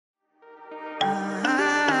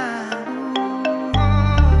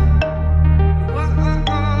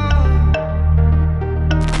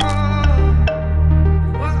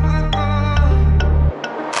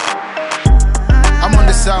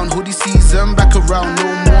back around. No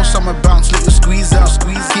more summer bounce, let you squeeze out.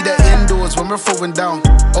 Keep that indoors when we're throwing down.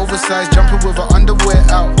 Oversized jumper with her underwear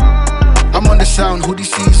out. I'm on the sound, hoodie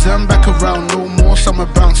season, back around. No more summer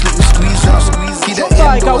bounce, let you squeeze out. Keep that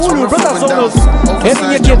indoors when we're throwing down.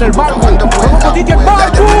 Oversized jumper with her underwear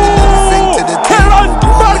out. Herald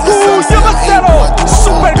Marku, 1-0,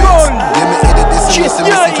 super gol!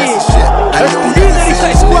 Cisniani, është lider I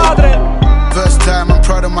kësaj skuadre. First time, I'm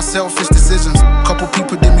proud of my selfish decisions. Couple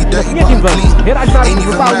people did me dirty, but I'm clean. Herald Marku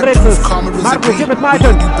rzucał drejtës. Marku zjemy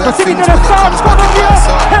Majten. Pasywnie interesant, ponownie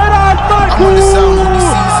Herald Marku!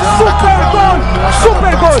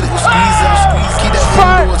 Super gol!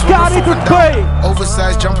 Czwarty to play.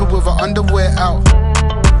 Oversized jumper with her underwear out.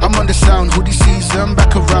 I'm on the sound, hoodie season,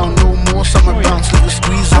 back around. No more summer bounce, let you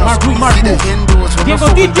squeeze out. Diego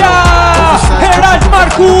Didia! Herald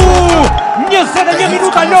Marku! 21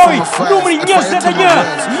 minuta loj, numri 21,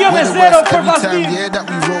 1-0 për vazhdim.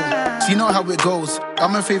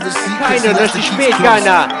 Kajner është I shpejt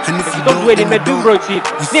Gana, do duelin me dy mbrojtësit.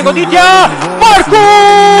 Diego Didia! Marku!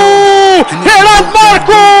 Herald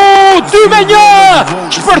Marku! 2-1!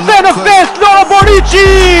 Shpërthe në fest Loro Borici!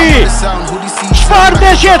 Çfarë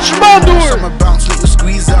ndeshje të shmendur!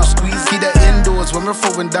 When we're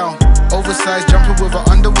throwing down, oversized jumper with her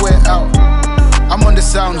underwear out. I'm on the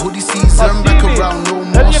sound, hoodie season, back around. No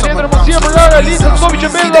more summer bounce. Shko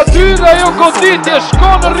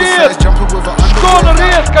në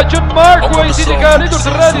rrjet, ka qënë Marku e I cili ka arritur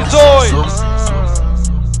të realizoj.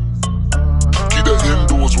 Keep that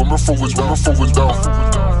indoors when we're throwing down.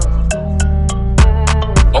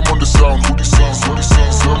 I'm on the sound, hoodie season.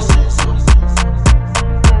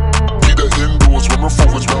 Keep that indoors when we're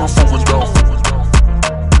throwing down.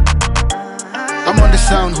 I'm on the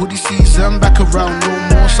sound, hoodie season, back around. No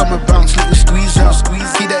more summer bounce, let you squeeze out.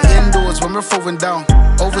 Keep that indoors when we're throwing down.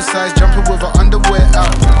 Oversized jumper with her underwear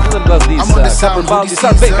out. I'm on the sound, hoodie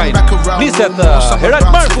season, back around. Niset Herald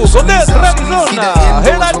Marku, godet realizon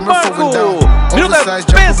Herald Marku. Minuta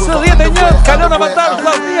 51, kalon avantazh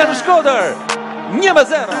Vllaznia në Shkodër. 1-0.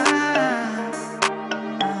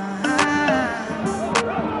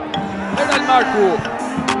 Herald Marku.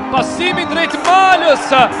 Pasimi drejt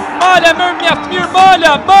Malës. Mala mërë mjaft mirë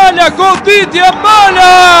Mala, goditja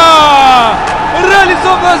Mala!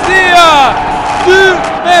 Realizon Vllaznia 2-0.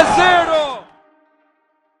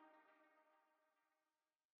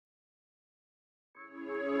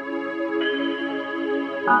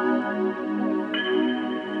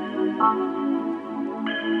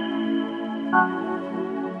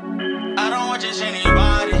 I don't want just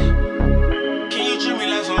anybody. Can you treat me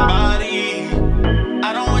like somebody?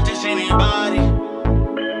 I don't want just anybody.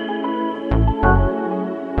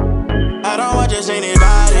 I don't want just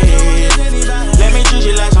anybody. Let me treat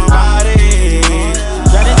you like somebody.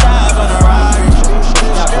 Got the top on the ride.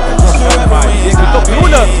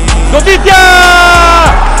 Goditja!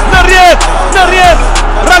 Në rjet!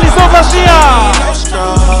 Realizon Vllaznia!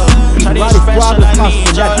 Vari skuadrës pas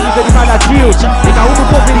Gjativi dhe Rimana Gjiu e ka unë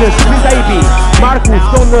popin Shqipin Taipi. Marku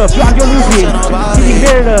shton Flavio Lupin, cili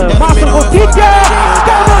herë pasën Goditja!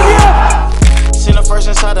 Ka në rjet! Seen her first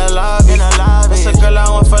inside the lobby. It's a girl I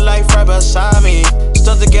want for life right beside me.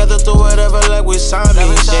 Stuck together through whatever like we signed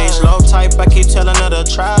me. Change low type, I keep telling her to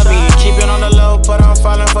try me. Keep it on the low, but I'm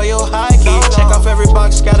falling for your high key. Check off every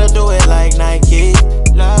box, gotta do it like Nike.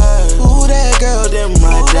 Ooh, that girl, them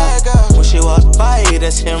right there. When she walk by,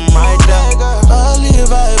 that's him right there. A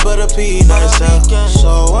Levi, but a peanut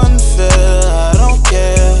so unfair, I don't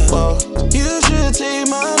care. Whoa. You should take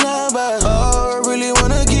my number. Oh, I really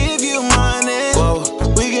wanna give you money. Whoa.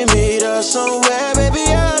 We can meet up somewhere, baby,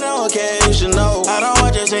 I don't care. You should know I don't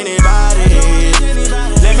want just anybody.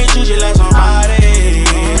 Let me treat you like somebody.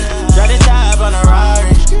 Got the top on the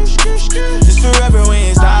ride. This forever, we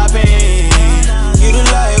ain't stopping. You the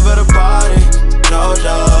life of the party, no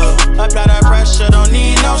doubt. Apply that pressure, don't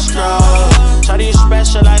need no straw. Shawty you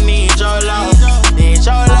special, I need your love. Need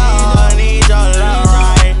your love, need your love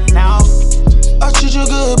right now. I treat you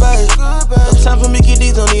good, babe. No time for Mickey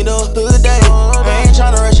D, don't need no hood day. I ain't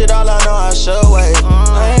tryna rush it all, I know I should wait.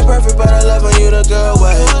 I ain't perfect, but I love when you the good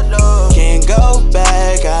way. Can't go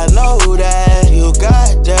back, I know that. You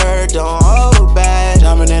got dirt, don't hold back.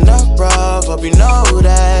 Diamond in the rough, hope you know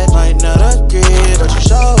that. Might not agree, but you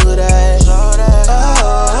show that.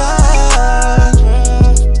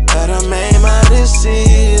 I done made my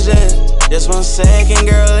decision. Just 1 second,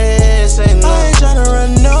 girl, listen. I ain't tryna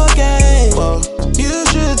run no game. Whoa. You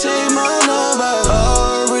should take my number.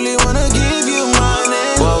 Oh, I really wanna give you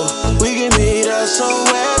money. Whoa. We can meet up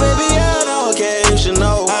somewhere, baby, I don't care. You should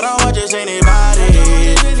know I don't want just anybody.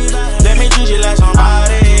 Let me treat you like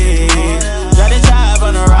somebody. Got the top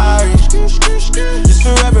on the ride.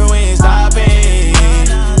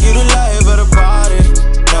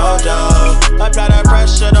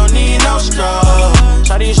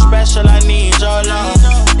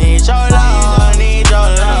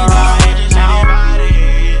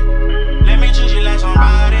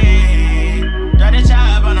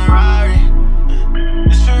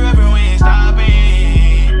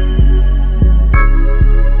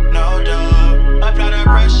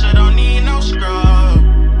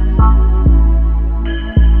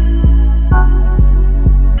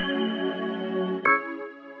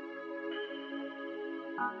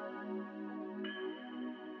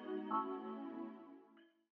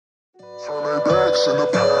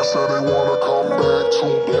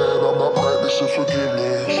 practicing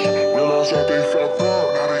forgiveness. Realize that they fucked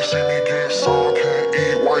up, now they see me get some, can't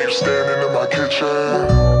eat while you standing in my kitchen.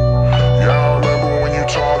 Yeah, I remember when you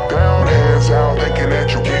talk down, hands out, thinking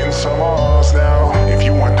that you getting some odds now. If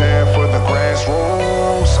you weren't there for the grass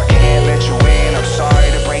rules, I can't let you in, I'm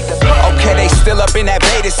sorry to break the bad Okay, they still up in that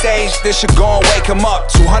beta stage. This should go and wake them up.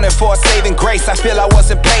 200 for a saving grace, I feel I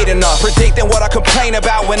wasn't paid enough. Predicting what I complain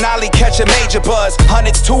about when Ollie catch a major buzz.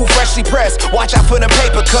 Hundreds too freshly pressed, watch out for the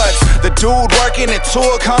paper cuts. The dude working, the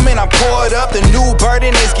tour coming, I'm poured up. The new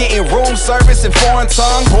burden is getting room service in foreign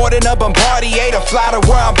tongue. Boarding a Bombardier to fly to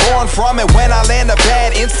where I'm born from. And when I land a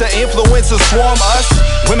bad influencers swarm us.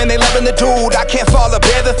 Women, they loving the dude, I can't fall or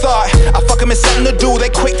bear the thought. I fuck them, it's something to do, they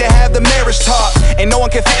quick to have the marriage talk. And no one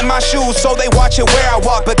can fit in my shoes, so they watch it where I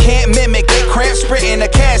walk, but can't mimic. They cramp sprinting the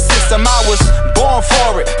cash system, I was born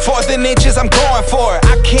for it. 4th and inches, I'm going for it.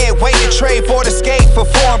 I can't wait to trade for the skate for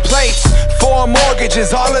foreign plates. 4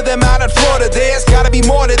 mortgages, all of them out in Florida. There's gotta be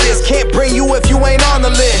more to this, can't bring you if you ain't on the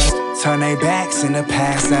list. Turn their backs in the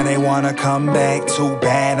past, now they wanna come back. Too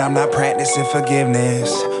bad I'm not practicing forgiveness.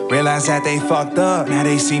 Realize that they fucked up, now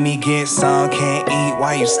they see me get some. Can't eat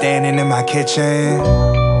while you standing in my kitchen.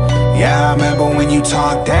 Yeah, I remember when you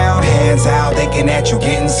talk down, hands out, thinking that you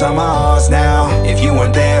getting some odds now. If you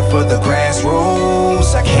weren't there for the grass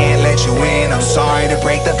rules, I can't let you in, I'm sorry to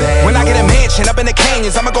break the bad When I get a rules. mansion up in the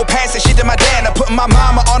canyons, I'ma go pass this shit to my dad. I'm putting my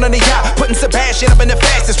mama on the yacht, putting Sebastian up in the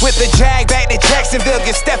fastest with the Jag back to Jacksonville,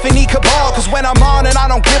 get Stephanie Cabal. Cause when I'm on and I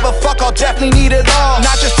don't give a fuck, I'll definitely need it all.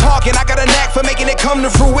 Not just talking, I got a knack for making it come to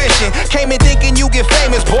fruition. Came in thinking you get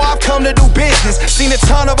famous, boy, I've come to do business. Seen a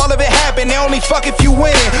ton of all of it happen, they only fuck if you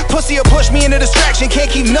winning. Pussy or push me in a distraction, can't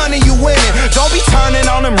keep none of you winning. Don't be turning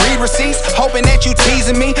on them read receipts, hoping that you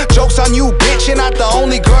teasing me. Jokes on you, bitch, you're not the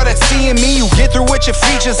only girl that's seeing me. You get through with your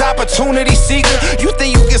features, opportunity seeker. You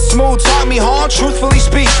think you get smooth, talk me hard, truthfully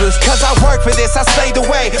speechless. Cause I work for this, I stayed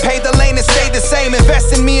away, paid the lane and stayed the same.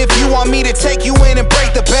 Invest in me if you want me to take you in and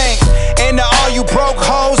break the bank. And to all you broke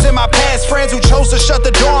hoes and my past friends who chose to shut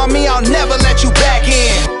the door on me, I'll never let you back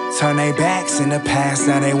in. Turn their backs in the past,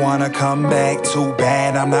 now they wanna come back. Too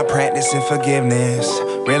bad I'm not practicing forgiveness.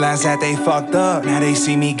 Realize that they fucked up, now they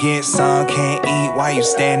see me get some. Can't eat while you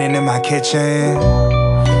standing in my kitchen.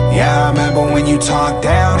 Yeah, I remember when you talk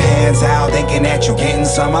down, hands out, thinking that you getting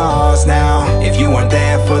some odds now. If you weren't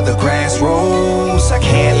there for the grass rules, I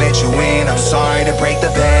can't let you in, I'm sorry to break the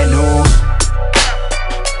bad news.